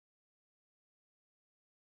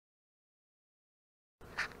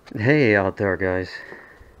Hey out there, guys.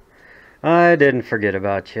 I didn't forget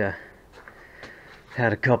about you.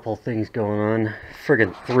 Had a couple things going on.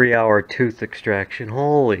 Friggin' 3-hour tooth extraction.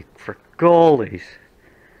 Holy for goalies.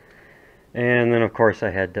 And then, of course, I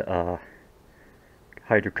had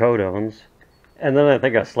hydrocodones. And then I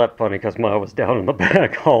think I slept funny because Ma was down in the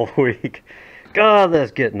back all week. God,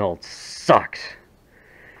 this getting old sucks.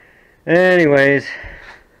 Anyways,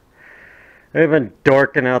 I've been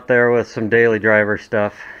dorking out there with some daily driver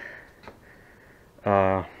stuff.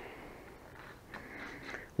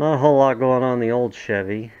 Not a whole lot going on in the old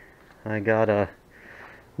Chevy. I got a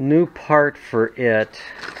new part for it,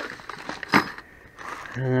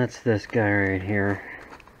 and that's this guy right here.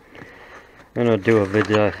 I'm gonna do a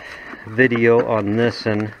video on this,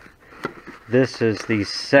 and this is the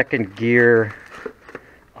second gear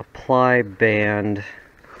apply band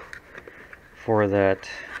for that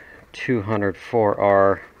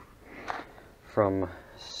 204R from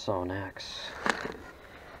Sonax.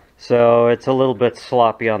 So it's a little bit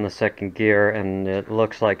sloppy on the second gear, and it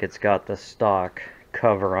looks like it's got the stock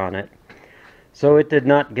cover on it. So it did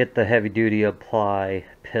not get the heavy duty apply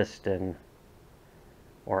piston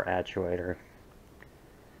or actuator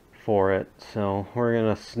for it. So we're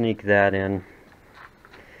gonna sneak that in.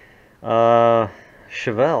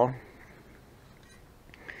 Chevelle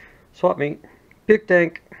swap meet, Puke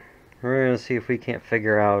tank. We're gonna see if we can't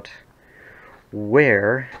figure out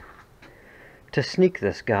where to sneak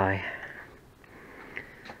this guy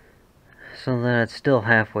so that it's still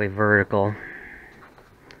halfway vertical.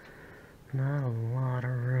 Not a lot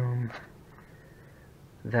of room.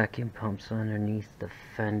 Vacuum pumps underneath the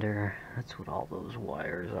fender. That's what all those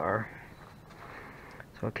wires are.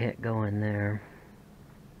 So I can't go in there.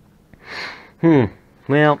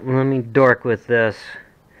 Well, let me dork with this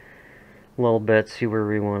a little bit, see where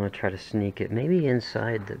we want to try to sneak it. Maybe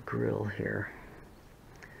inside the grill here.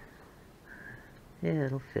 Yeah,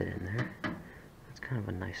 it'll fit in there. It's kind of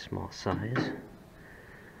a nice small size.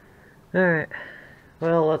 Alright,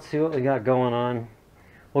 well, let's see what we got going on.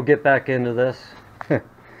 We'll get back into this.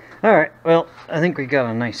 Alright, well, I think we got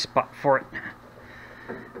a nice spot for it.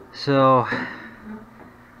 So,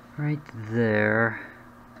 right there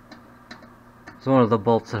is one of the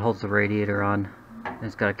bolts that holds the radiator on.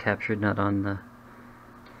 It's got a captured nut on the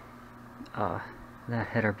that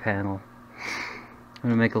header panel. I'm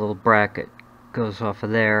going to make a little bracket. Goes off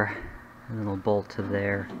of there, and then it'll bolt to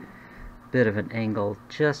there. Bit of an angle,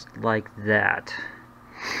 just like that.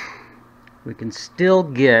 We can still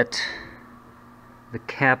get the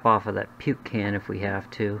cap off of that puke can if we have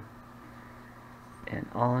to. And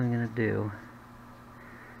all I'm gonna do,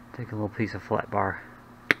 take a little piece of flat bar,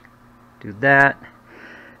 do that,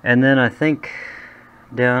 and then I think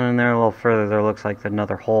down in there a little further there looks like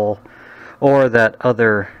another hole, or that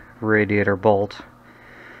other radiator bolt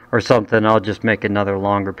or something. I'll just make another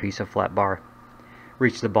longer piece of flat bar,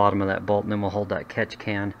 reach the bottom of that bolt, and then we'll hold that catch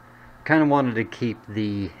can. Kind of wanted to keep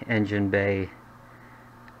the engine bay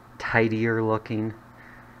tidier looking,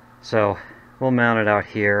 so we'll mount it out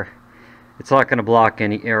here. It's not going to block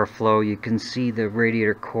any airflow. You can see the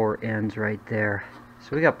radiator core ends right there,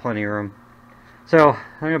 so we got plenty of room. So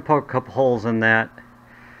I'm going to poke a couple holes in that,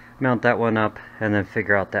 mount that one up, and then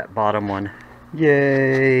figure out that bottom one.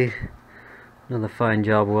 Yay! Another fine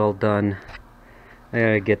job, well done. I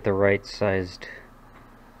gotta get the right sized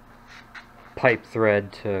pipe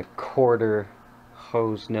thread to quarter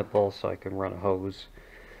hose nipple so I can run a hose.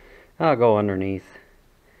 I'll go underneath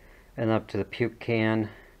and up to the puke can.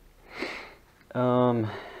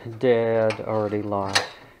 Dad already lost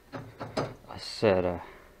a set.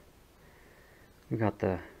 We got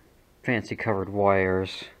the fancy covered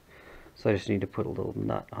wires, so I just need to put a little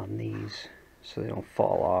nut on these so they don't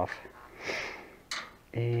fall off.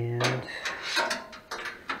 And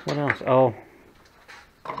what else? Oh,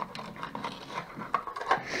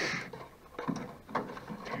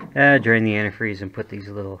 drain the antifreeze and put these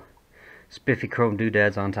little spiffy chrome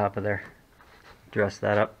doodads on top of there. Dress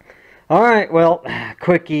that up. Alright, well,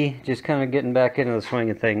 quickie, just kind of getting back into the swing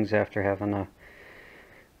of things after having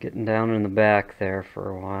getting down in the back there for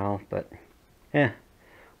a while. But yeah,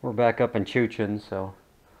 we're back up and chooching, so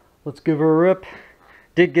let's give her a rip.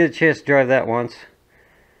 Did get a chance to drive that once.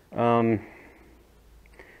 And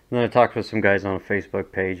then I talked with some guys on a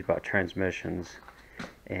Facebook page about transmissions,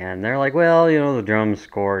 and they're like, well, you know, the drums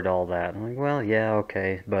scored all that. I'm like, well, yeah,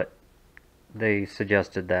 okay, but they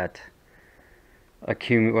suggested that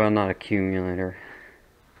not accumulator.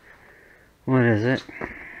 What is it?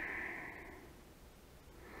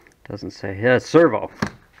 Doesn't say. Yeah, it's servo.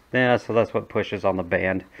 Yeah, so that's what pushes on the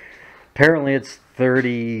band. Apparently it's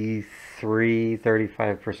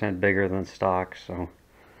 35% bigger than stock, so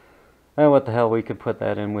Oh, what the hell, we could put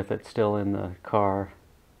that in with it still in the car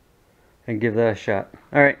and give that a shot.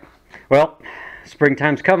 Alright, well,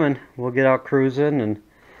 springtime's coming. We'll get out cruising and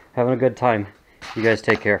having a good time. You guys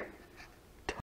take care.